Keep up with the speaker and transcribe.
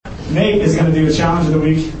Nate is going to do the challenge of the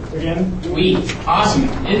week again. Sweet. Awesome.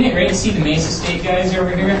 Isn't it great to see the Mesa State guys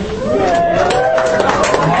over here?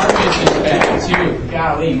 Marcus is back too.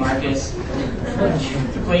 Golly, Marcus.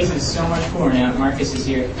 The place is so much cooler now. Marcus is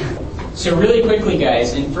here. So really quickly,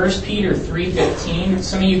 guys, in 1 Peter 3:15,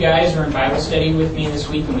 some of you guys were in Bible study with me this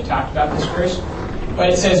week when we talked about this verse.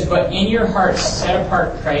 But it says, "But in your hearts set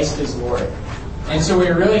apart Christ as Lord." And so we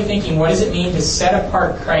were really thinking, what does it mean to set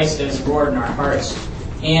apart Christ as Lord in our hearts?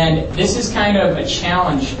 And this is kind of a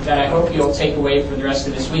challenge that I hope you'll take away for the rest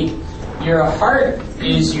of this week. Your heart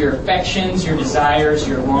is your affections, your desires,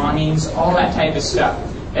 your longings, all that type of stuff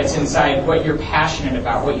that's inside what you're passionate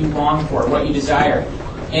about, what you long for, what you desire.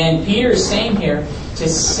 And Peter is saying here to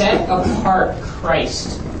set apart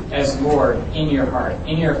Christ as Lord in your heart,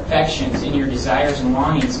 in your affections, in your desires and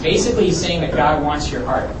longings. Basically, he's saying that God wants your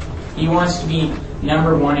heart. He wants to be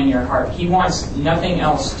number one in your heart. He wants nothing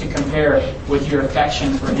else to compare with your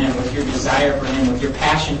affection for Him, with your desire for Him, with your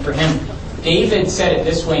passion for Him. David said it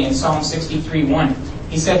this way in Psalm 63:1.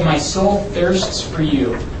 He said, "My soul thirsts for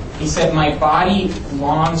you." He said, "My body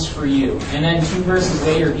longs for you." And then 2 verses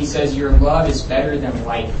later, he says, "Your love is better than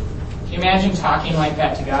life." Can you imagine talking like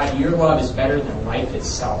that to God? Your love is better than life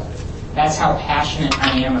itself. That's how passionate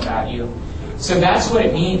I am about you. So that's what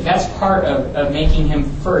it means. That's part of making Him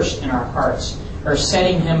first in our hearts, or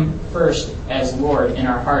setting Him first as Lord in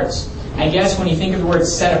our hearts. I guess when you think of the word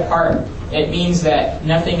set apart, it means that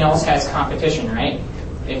nothing else has competition, right?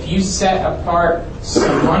 If you set apart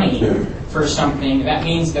some money for something, that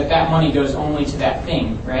means that that money goes only to that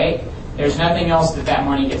thing, right? There's nothing else that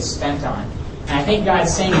money gets spent on. And I think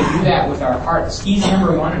God's saying to do that with our hearts. He's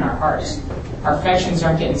number one in our hearts. Our affections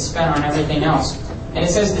aren't getting spent on everything else. And it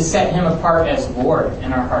says to set Him apart as Lord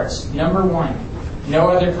in our hearts. Number one. No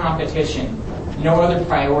other competition. No other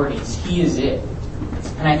priorities. He is it.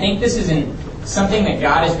 And I think this is something that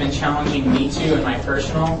God has been challenging me to in my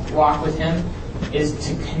personal walk with Him, is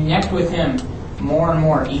to connect with Him more and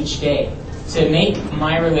more each day. To make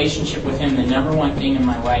my relationship with Him the number one thing in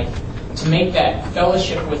my life. To make that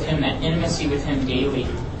fellowship with Him, that intimacy with Him daily,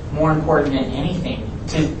 more important than anything.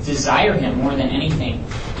 To desire Him more than anything.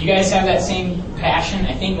 Do you guys have that same passion?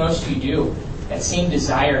 I think most of you do. That same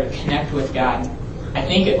desire to connect with God. I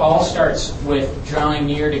think it all starts with drawing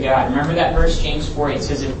near to God. Remember that verse, James 4:8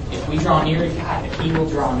 says, if we draw near to God, He will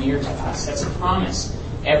draw near to us. That's a promise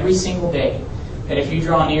every single day. That if you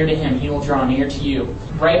draw near to Him, He will draw near to you.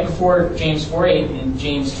 Right before James 4:8 and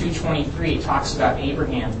James 2:23, it talks about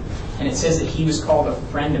Abraham. And it says that he was called a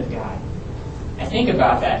friend of God. I think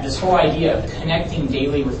about that, this whole idea of connecting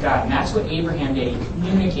daily with God. And that's what Abraham did. He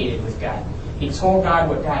communicated with God. He told God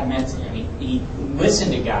what God meant to him. He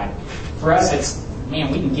listened to God. For us, it's, man,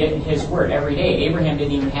 we can get in His Word every day. Abraham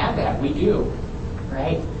didn't even have that. We do,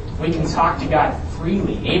 right? We can talk to God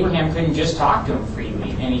freely. Abraham couldn't just talk to Him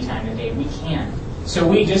freely any time of the day. We can. So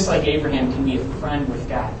we, just like Abraham, can be a friend with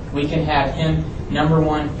God. We can have Him number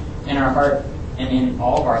one in our heart and in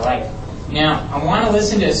all of our life. Now, I want to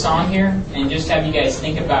listen to a song here and just have you guys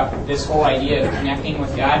think about this whole idea of connecting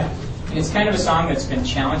with God. And it's kind of a song that's been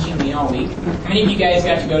challenging me all week. How many of you guys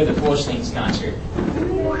got to go to the Foolish Things concert?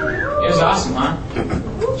 It was awesome, huh?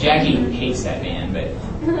 Jackie hates that band, but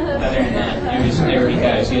other than that, everybody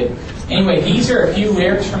thought it was good. Anyway, these are a few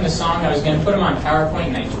lyrics from the song. I was going to put them on PowerPoint,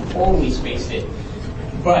 and I totally spaced it.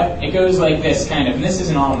 But it goes like this, kind of. And this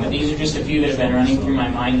isn't all of them, but these are just a few that have been running through my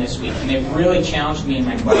mind this week. And they've really challenged me in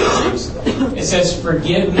my quiet times. It says,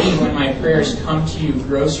 "Forgive me when my prayers come to you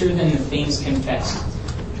grosser than the things confessed,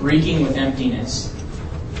 reeking with emptiness.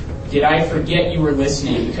 Did I forget you were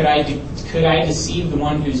listening? Could I deceive the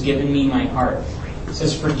one who's given me my heart?" It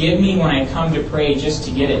says, "Forgive me when I come to pray just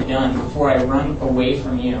to get it done before I run away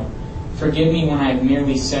from you. Forgive me when I've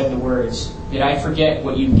merely said the words. Did I forget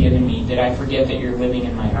what you've given me? Did I forget that you're living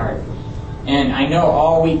in my heart?" And I know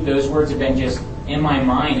all week those words have been just in my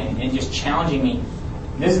mind and just challenging me.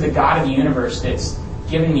 This is the God of the universe that's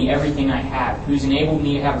given me everything I have, who's enabled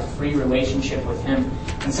me to have a free relationship with Him.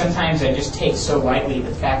 And sometimes I just take so lightly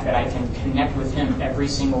the fact that I can connect with Him every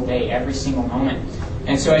single day, every single moment.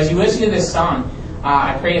 And so as you listen to this song,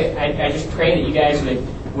 I just pray that you guys would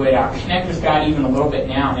connect with God even a little bit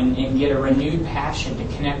now and get a renewed passion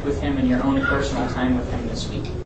to connect with Him in your own personal time with Him this week.